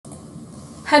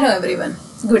Hello everyone,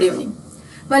 good evening.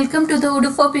 Welcome to the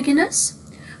Odoo for beginners.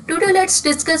 Today let's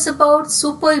discuss about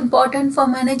super important for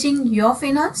managing your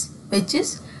finance, which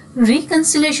is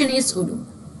reconciliation is Odoo.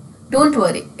 Don't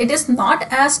worry, it is not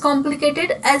as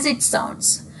complicated as it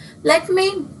sounds. Let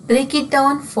me break it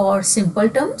down for simple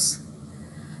terms.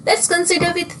 Let's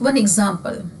consider with one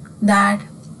example that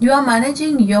you are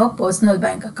managing your personal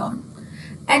bank account.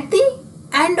 At the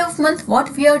end of month,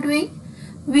 what we are doing?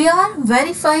 We are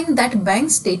verifying that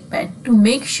bank statement to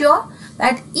make sure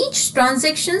that each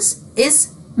transaction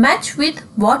is matched with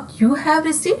what you have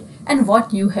received and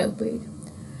what you have paid.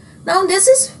 Now this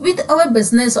is with our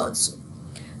business also.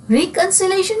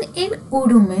 Reconciliation in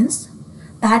Odoo means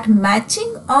that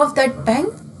matching of that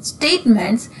bank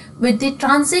statements with the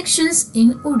transactions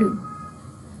in Odoo.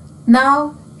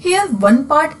 Now here one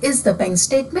part is the bank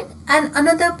statement and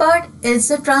another part is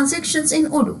the transactions in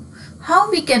Odoo. How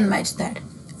we can match that?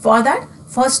 For that,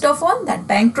 first of all, that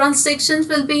bank transactions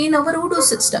will be in our Odoo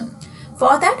system.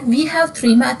 For that, we have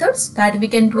three methods that we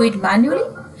can do it manually,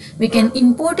 we can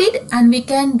import it, and we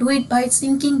can do it by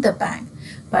syncing the bank.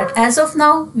 But as of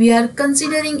now, we are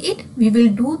considering it, we will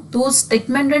do those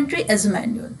statement entry as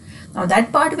manual. Now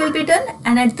that part will be done,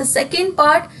 and at the second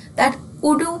part, that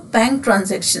Odoo bank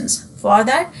transactions. For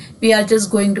that, we are just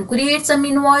going to create some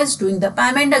invoice, doing the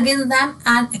payment against them,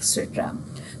 and etc.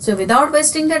 So without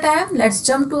wasting the time, let's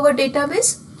jump to our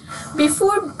database.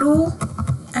 Before do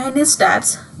any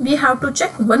steps, we have to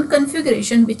check one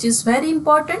configuration which is very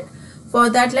important. For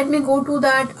that, let me go to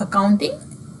that accounting.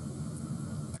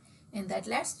 In that,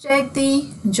 let's check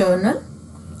the journal.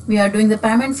 We are doing the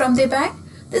payment from the bank.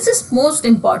 This is most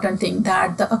important thing,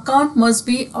 that the account must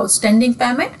be outstanding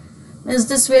payment. Means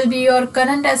this will be your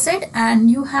current asset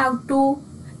and you have to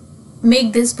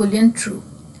make this boolean true.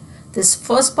 This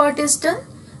first part is done.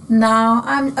 Now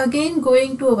I'm again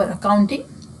going to our accounting.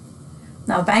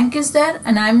 Now bank is there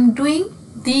and I'm doing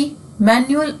the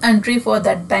manual entry for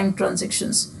that bank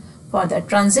transactions. For that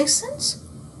transactions,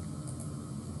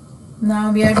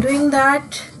 now we are doing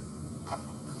that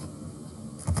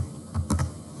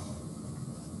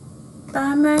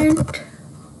payment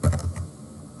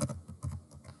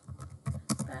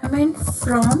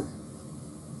from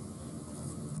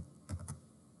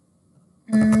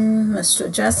Mr.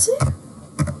 Jesse.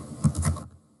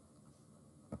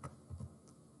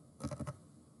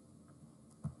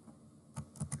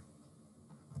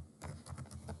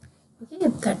 Okay,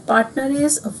 that partner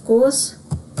is of course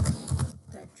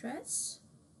the address.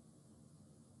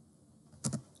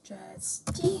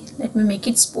 Let me make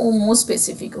it more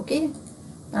specific. Okay,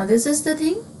 now this is the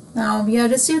thing. Now we have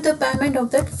received the payment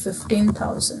of that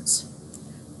 15,000.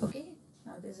 Okay,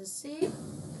 now this is save.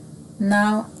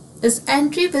 Now this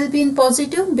entry will be in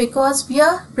positive because we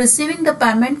are receiving the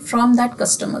payment from that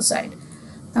customer side.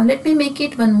 Now let me make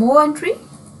it one more entry,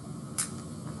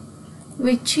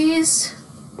 which is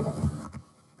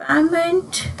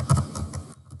payment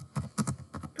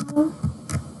to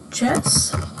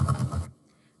Jess.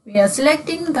 We are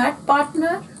selecting that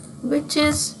partner, which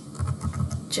is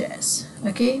Jess.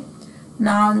 Okay,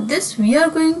 now this we are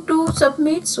going to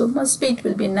submit, so must be it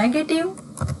will be negative.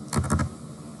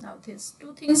 Now these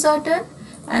two things are done,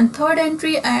 and third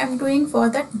entry I am doing for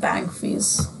that bank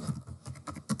fees.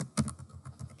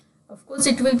 Of course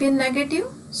it will be negative,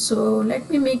 so let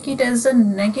me make it as a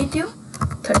negative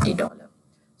 $30.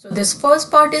 So this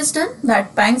first part is done,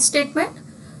 that bank statement.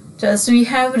 Just we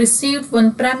have received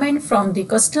one payment from the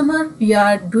customer, we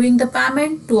are doing the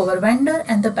payment to our vendor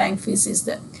and the bank fees is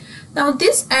there. Now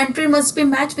this entry must be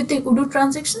matched with the Odoo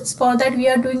transactions. For that we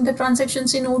are doing the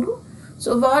transactions in Odoo.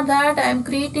 So for that I am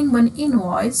creating one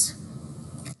invoice.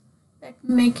 Let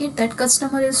me make it that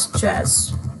customer is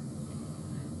Jazz.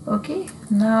 Okay,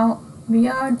 now we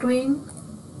are doing,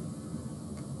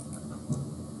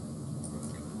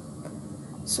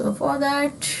 so for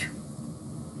that,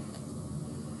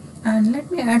 and let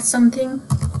me add something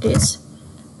this,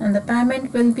 and the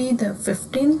payment will be the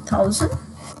 15,000.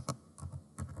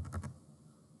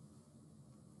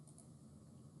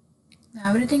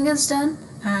 Everything is done,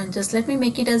 and just let me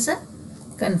make it as a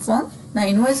confirm. The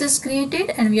invoice is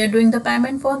created and we are doing the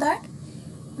payment for that.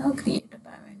 Now create a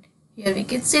payment. Here we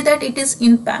can see that it is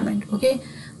in payment. Okay,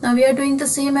 now we are doing the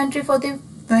same entry for the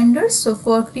vendors. So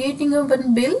for creating a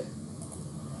one bill,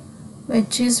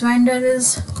 which is vendor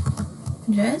is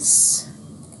Yes,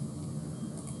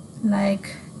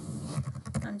 like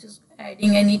I'm just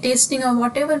adding any tasting or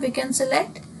whatever we can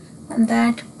select, and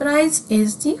that price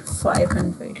is the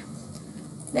 500.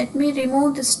 Let me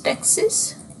remove this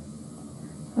taxes.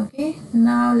 Okay,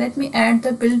 now let me add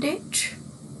the bill date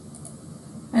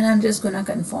and I'm just gonna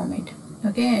confirm it.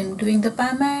 Okay, I'm doing the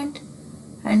payment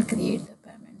and create the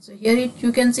payment. So here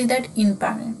you can see that in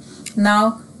payment.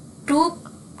 Now two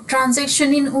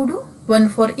transaction in Odoo, one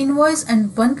for invoice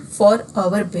and one for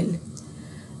our bill.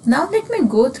 Now let me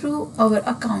go through our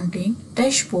accounting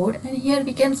dashboard, and here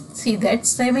we can see that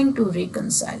saving to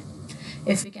reconcile.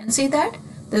 If we can see that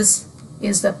this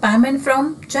is the payment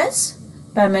from Chess,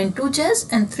 payment to Chess,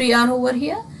 and 3 are over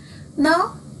here.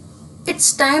 Now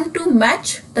it's time to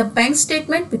match the bank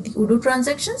statement with the Odoo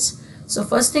transactions. So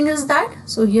first thing is that,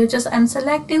 so here just I'm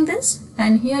selecting this,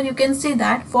 and here you can see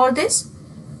that for this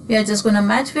we are just gonna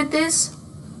match with this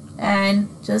and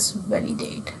just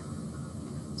validate.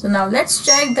 So now let's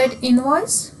check that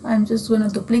invoice. I'm just going to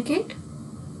duplicate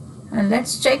and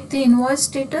let's check the invoice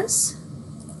status.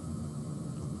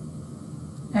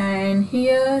 And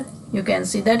here you can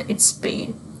see that it's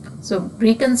paid. So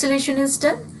reconciliation is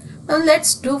done. Now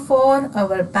let's do for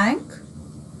our bank,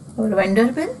 our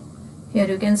vendor bill. Here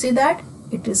you can see that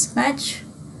it is match.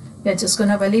 We are just going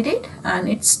to validate and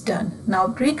it's done. Now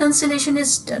reconciliation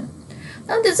is done.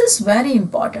 Now this is very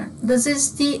important. This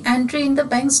is the entry in the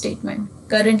bank statement.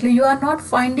 Currently you are not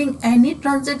finding any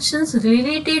transactions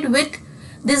related with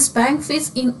this bank fees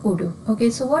in Odoo. Okay,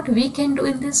 so what we can do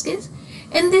in this case?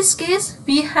 In this case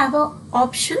we have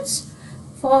options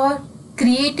for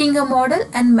creating a model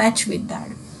and match with that.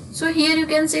 So here you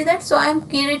can see that. So I am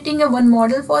creating a one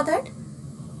model for that.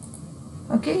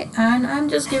 Okay, and I'm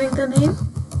just giving the name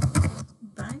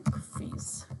bank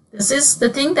fees. This is the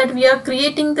thing that we are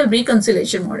creating the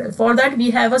reconciliation model. For that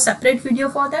we have a separate video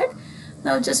for that.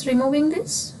 Now just removing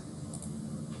this,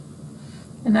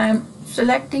 and I am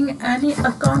selecting any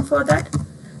account for that,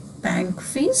 bank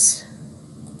fees,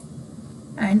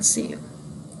 and save.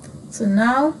 So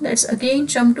now let's again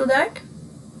jump to that.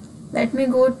 Let me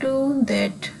go to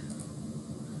that.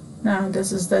 Now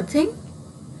this is the thing.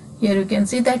 Here you can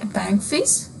see that bank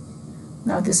fees.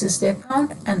 Now this is the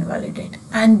account and validate,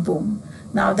 and boom.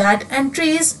 Now that entry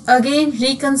is again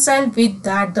reconciled with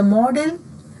that the model,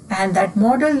 and that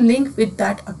model link with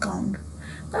that account.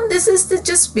 Now this is the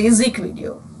just basic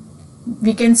video.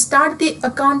 We can start the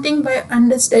accounting by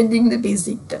understanding the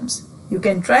basic terms. You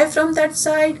can try from that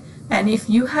side, and if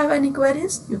you have any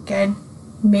queries you can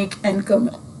make and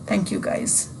comment. Thank you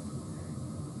guys.